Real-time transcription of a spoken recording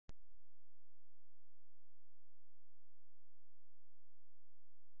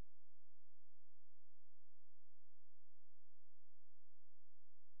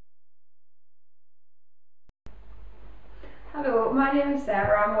my name is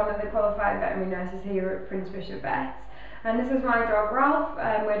Sarah. I'm one of the qualified veterinary nurses here at Prince Bishop Vets, and this is my dog Ralph,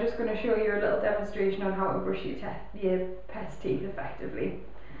 and we're just going to show you a little demonstration on how to brush your pet's teeth effectively.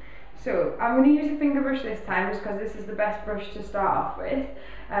 So I'm going to use a finger brush this time just because this is the best brush to start off with,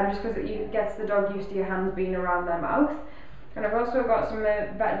 just because it gets the dog used to your hands being around their mouth. And I've also got some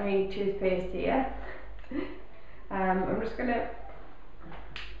veterinary toothpaste here. I'm just going to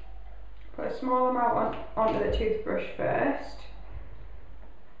put a small amount onto the toothbrush first.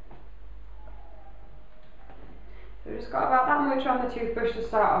 So we've just got about that much on the toothbrush to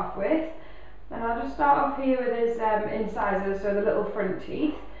start off with. And I'll just start off here with his incisors, so the little front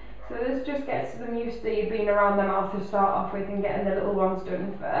teeth. So this just gets them used to you being around their mouth to start off with and getting the little ones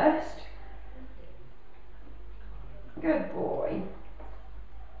done first. Good boy.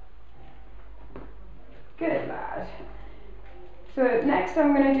 Good lad. So next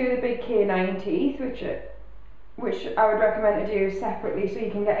I'm going to do the big canine teeth, which I would recommend to do separately so you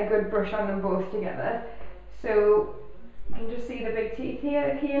can get a good brush on them both together. So you can just see the big teeth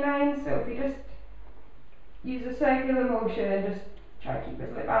here, the canines. So if you just use a circular motion and just try to keep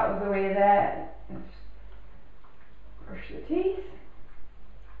his lip out of the way there, and just brush the teeth.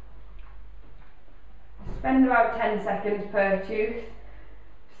 Spend about 10 seconds per tooth.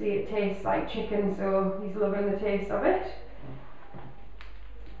 See, it tastes like chicken, so he's loving the taste of it.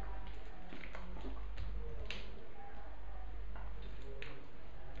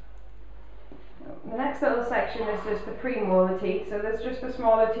 The next little section is just the premolar teeth, so there's just the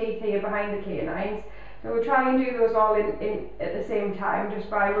smaller teeth here behind the canines. So we'll try and do those all in at the same time, just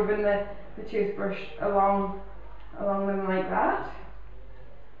by rubbing the toothbrush along them like that.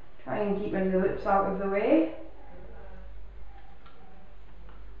 Try and keeping the lips out of the way.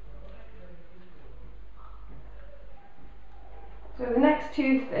 So the next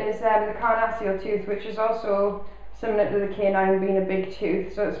tooth is the carnassial tooth, which is also similar to the canine being a big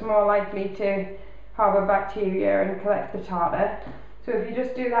tooth, so it's more likely to harbour bacteria and collect the tartar. So if you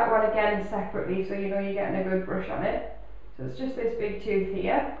just do that one again separately, so you know you're getting a good brush on it. So it's just this big tooth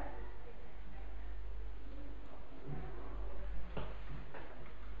here.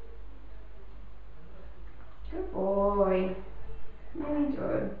 Good boy. Really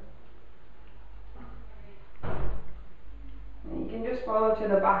good. And you can just follow to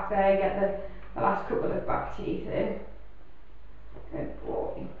the back there, get the last couple of back teeth in. Good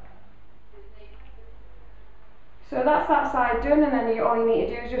boy. So that's that side done, and then all you need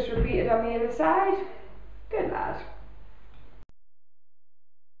to do is just repeat it on the other side. Good lad.